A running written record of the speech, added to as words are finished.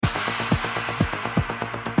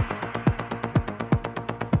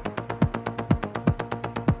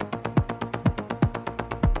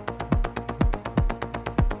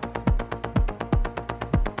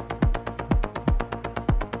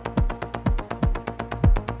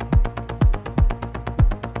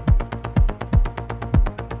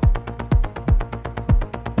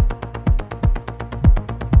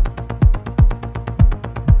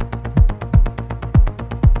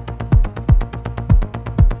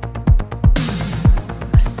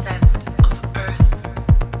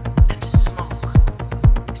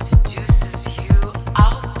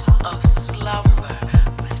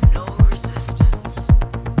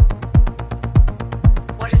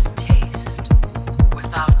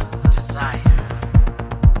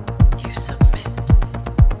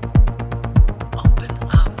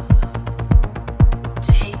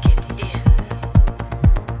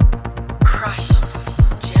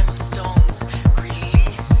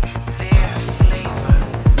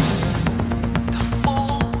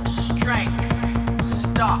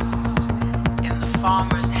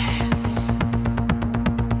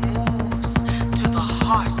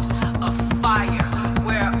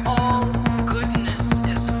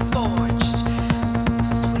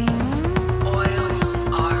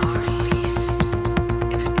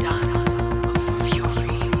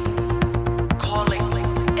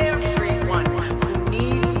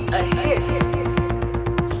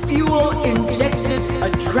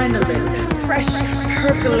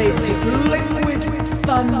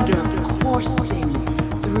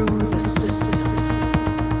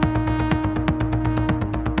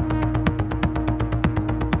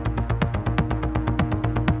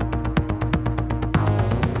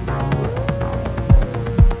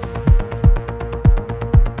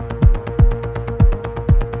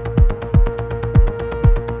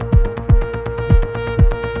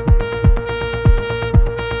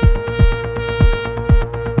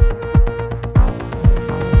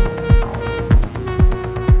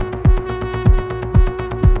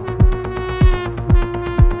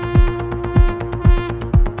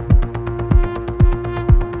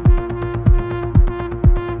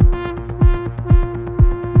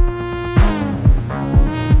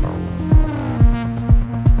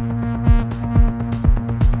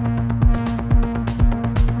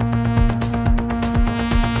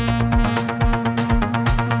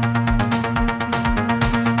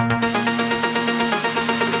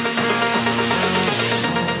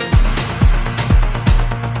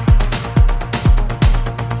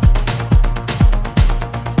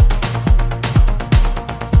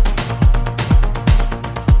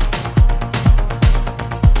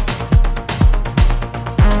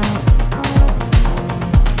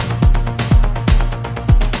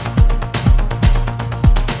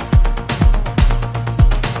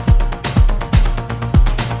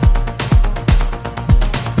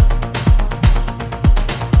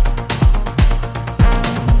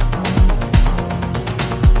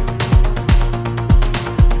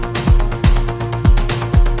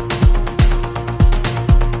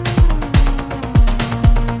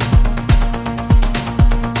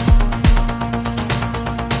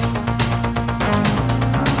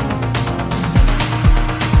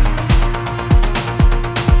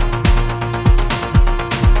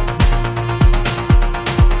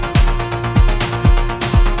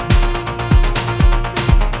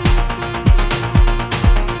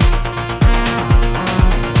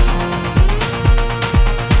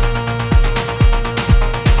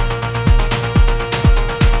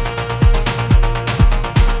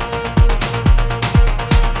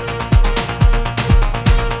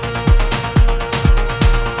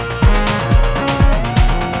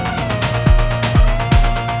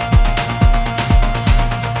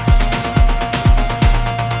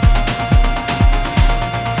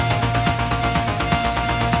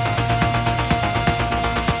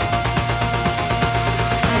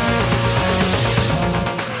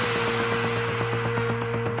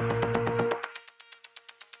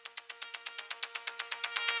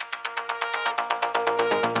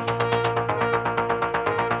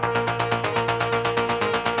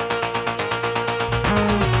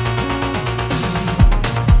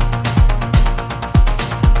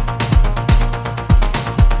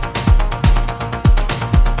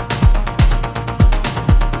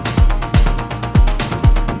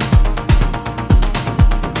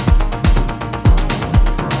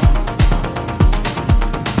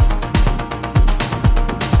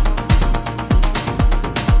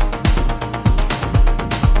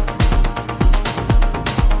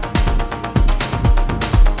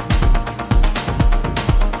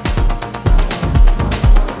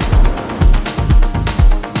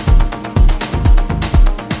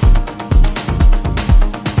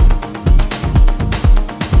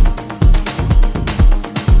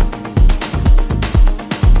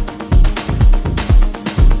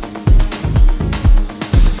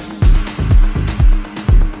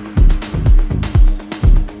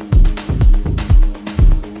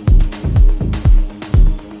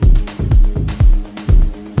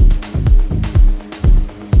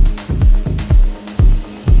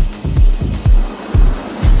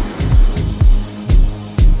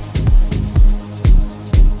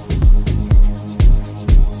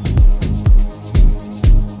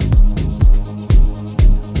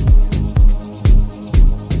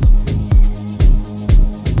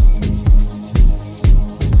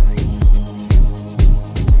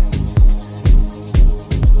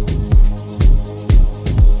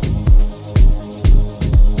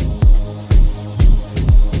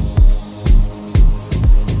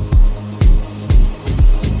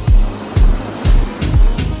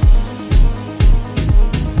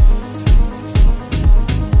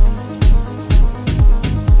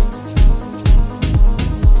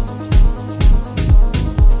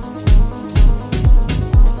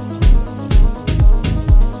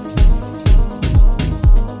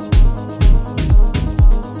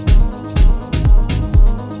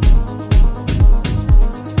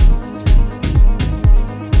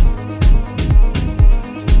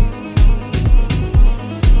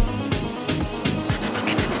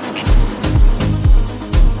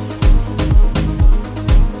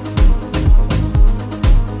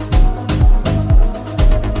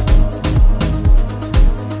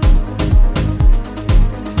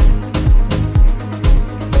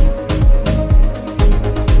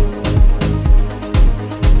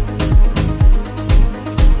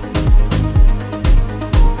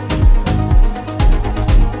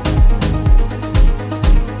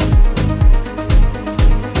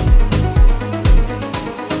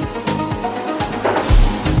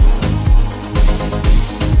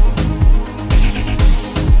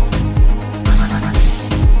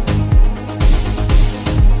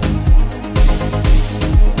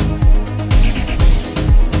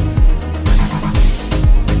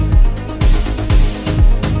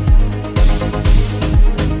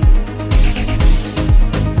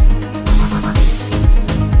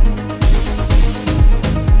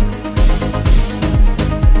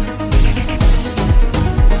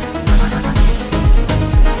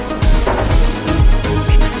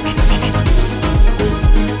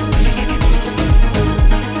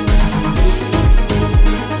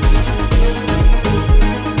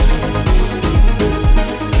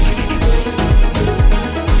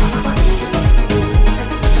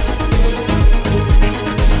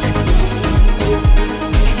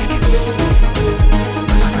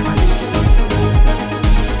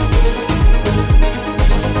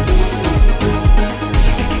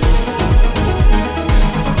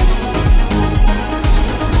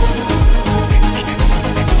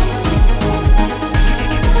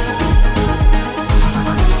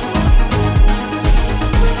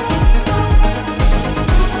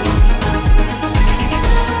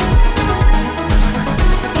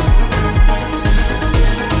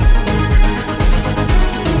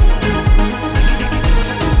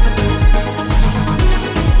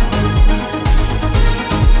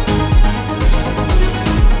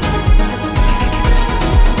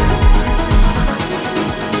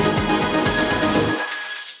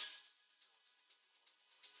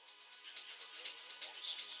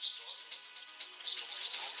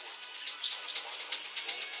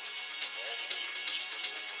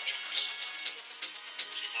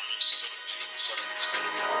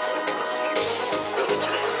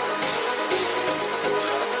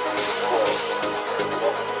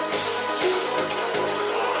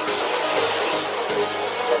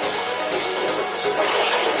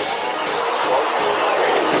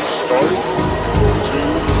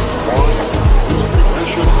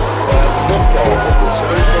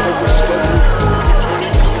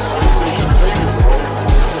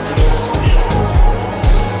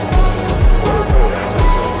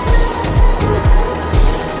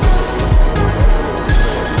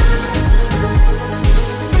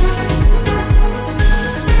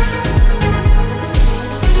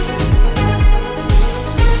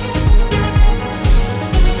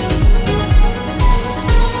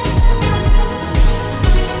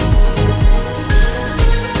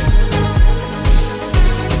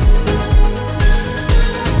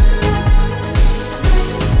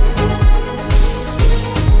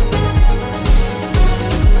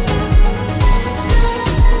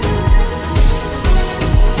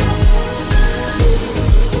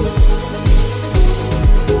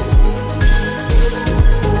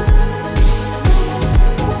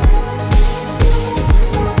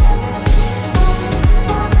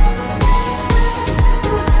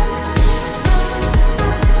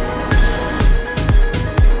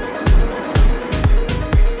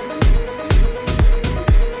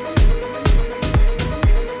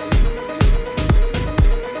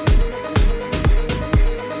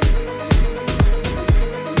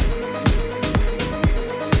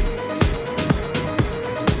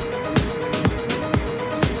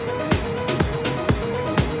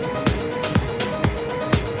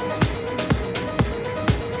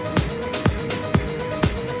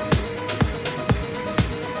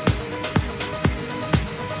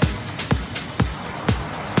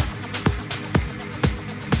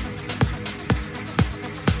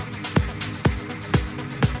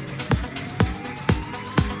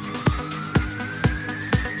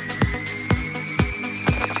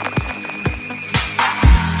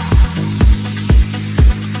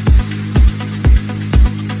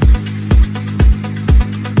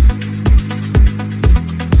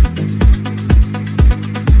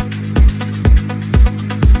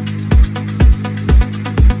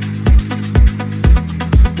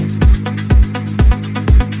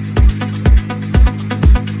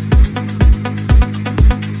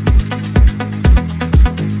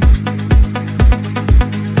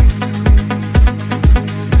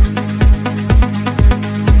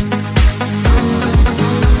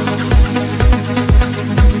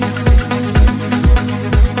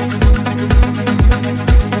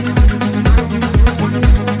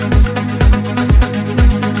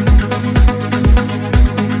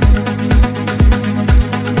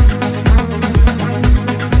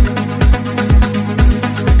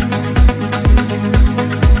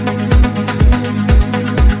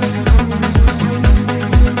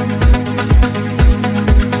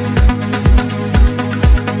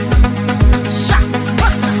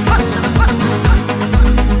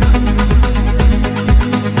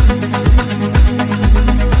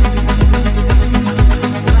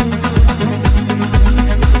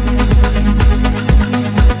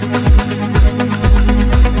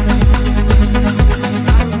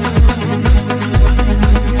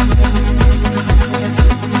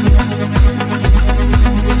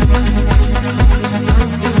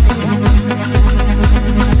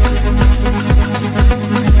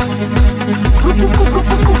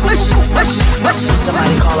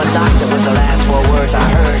Somebody call a doctor was the last 4 words I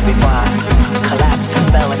heard before I collapsed and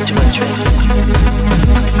fell into a drift.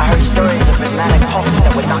 I heard stories of hypnotic pulses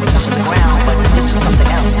that would knock you to the ground, but this was something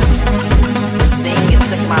else. This thing, it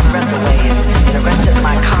took my breath away and it arrested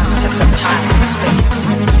my concept of time and space.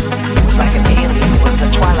 It was like an alien, it was the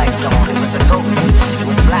Twilight Zone, it was a ghost, it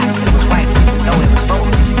was black, it was white, no, it was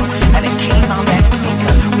both. And it came on that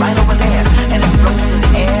speaker right over there, and it broke through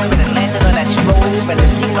the air and it landed on that stove, and it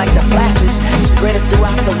seemed like the flashes spread it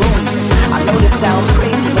throughout the room. I know this sounds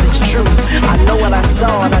crazy, but it's true. I know what I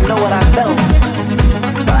saw and I know what I felt,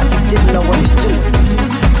 but I just didn't know what to do.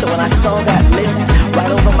 So when I saw that mist right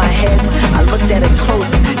over my head, I looked at it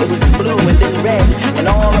close. It was blue and then red, and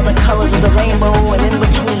all of the colors of the rainbow and in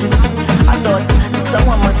between. I thought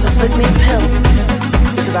someone must have slipped me a pill,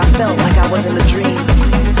 because I felt like I was in a dream.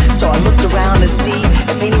 So I looked around to see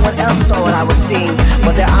if anyone else saw what I was seeing,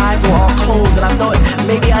 but their eyes were all closed, and I thought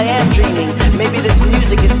maybe I am dreaming. Maybe this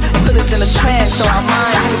music has put us in a trance, so our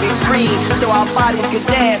minds could be free, so our bodies could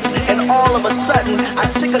dance. And all of a sudden, I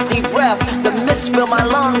took a deep breath. The mist filled my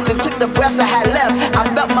lungs and took the breath I had left. I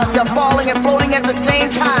felt myself falling and floating at the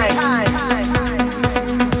same time.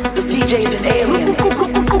 The DJ's an alien,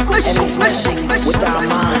 and he's messing with our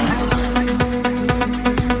minds.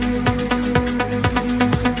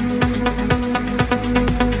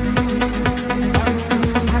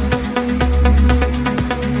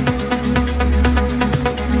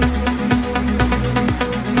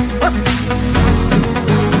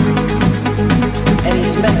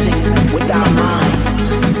 Messing with our minds.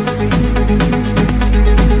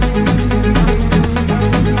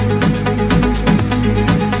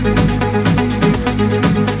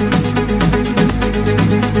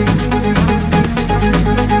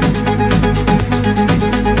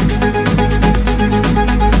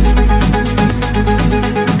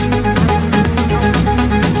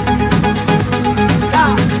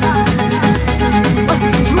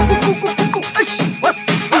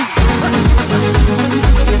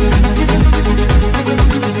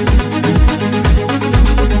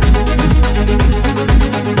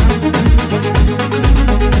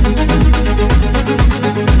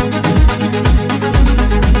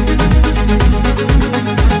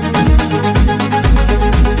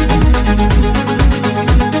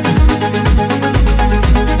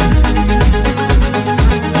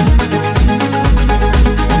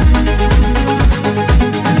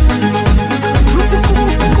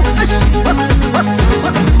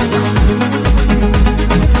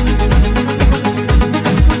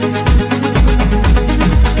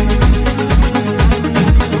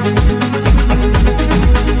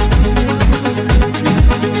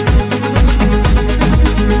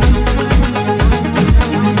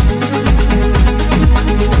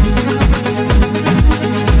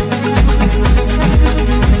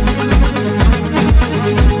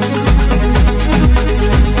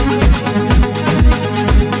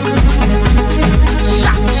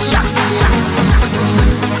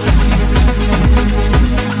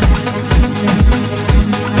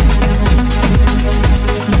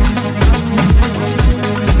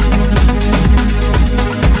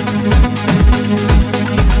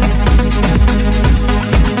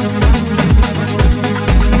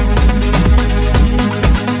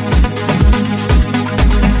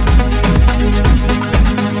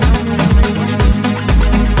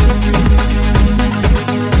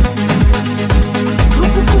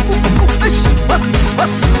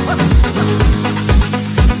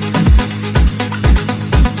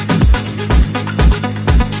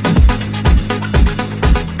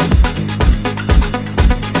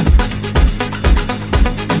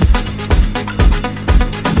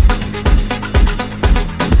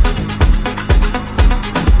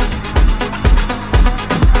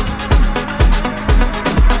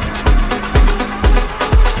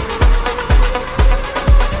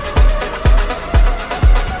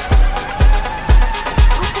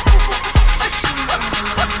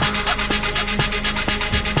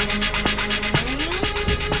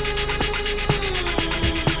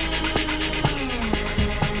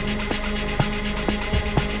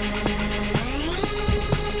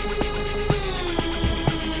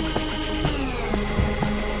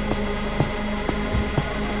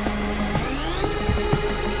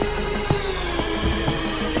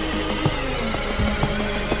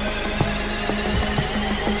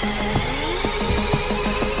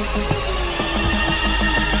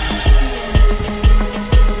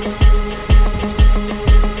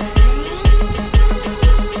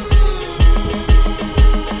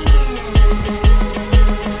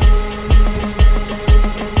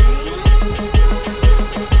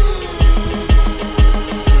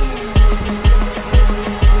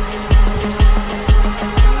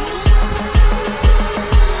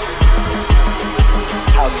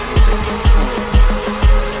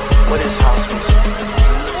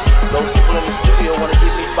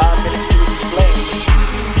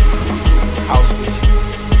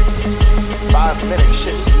 5 minutes,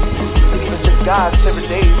 shit. It even took God 7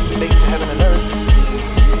 days to make the heaven and earth.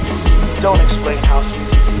 Don't explain house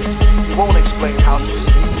music. You won't explain house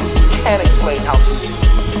music. You can't explain house music.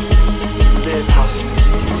 Live house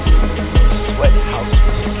music. Sweat house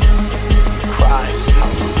music. Cry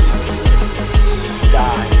house music.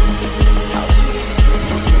 Die house music.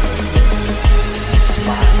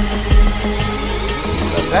 Smile.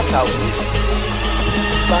 That's house music.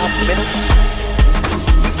 5 minutes.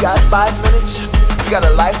 You got 5 minutes. You got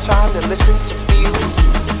a lifetime to listen, to feel.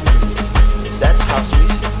 That's house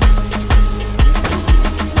music.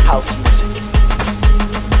 House music.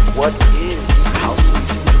 What is house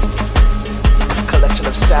music? A collection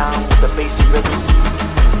of sound, the bassy rhythm.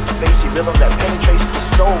 The bassy rhythm that penetrates the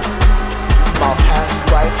soul. From past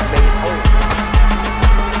life made whole.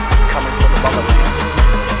 Coming from the motherland,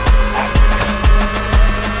 Africa.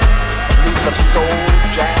 Music of soul,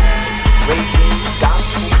 jazz, reggae,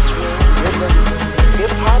 gospel, swing, rhythm,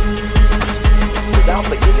 hip hop. Without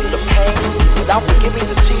forgiving the pain, without forgiving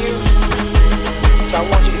the tears. So I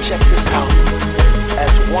want you to check this out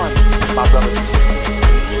as one, my brothers and sisters.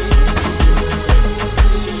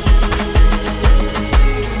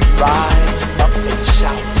 Rise up and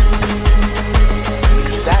shout,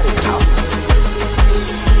 because that is house music.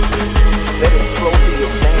 Let it flow through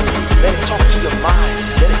your veins. Let it talk to your mind.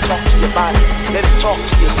 Let it talk to your body. Let it talk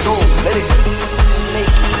to your soul. Let it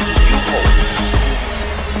make you whole.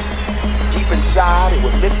 Deep inside, it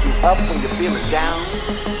will lift you up when you're feeling down.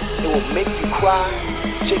 It will make you cry,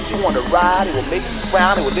 take you on a ride. It will make you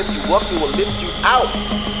frown, it will lift you up, it will lift you out.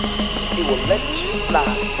 It will let you fly.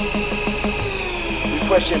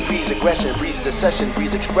 Repression breeds aggression, breeds secession,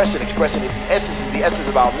 breeds expression. Expression is the essence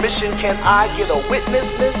of our mission. Can I get a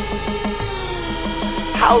witness, miss?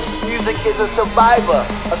 House music is a survivor,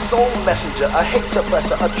 a soul messenger, a hate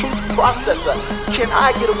suppressor, a truth processor. Can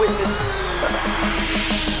I get a witness?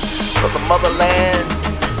 From the motherland,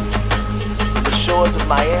 the shores of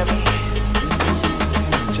Miami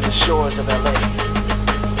to the shores of LA,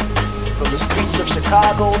 from the streets of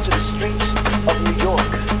Chicago to the streets of New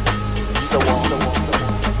York, and so on, so on, so on.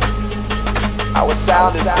 Our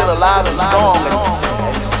sound is still alive and strong,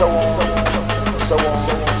 and so on, so on,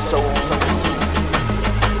 so on, so on.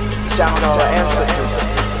 The sound of our ancestors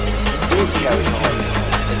did carry on,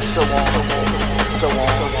 and so on, so on, so on,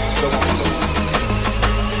 so on.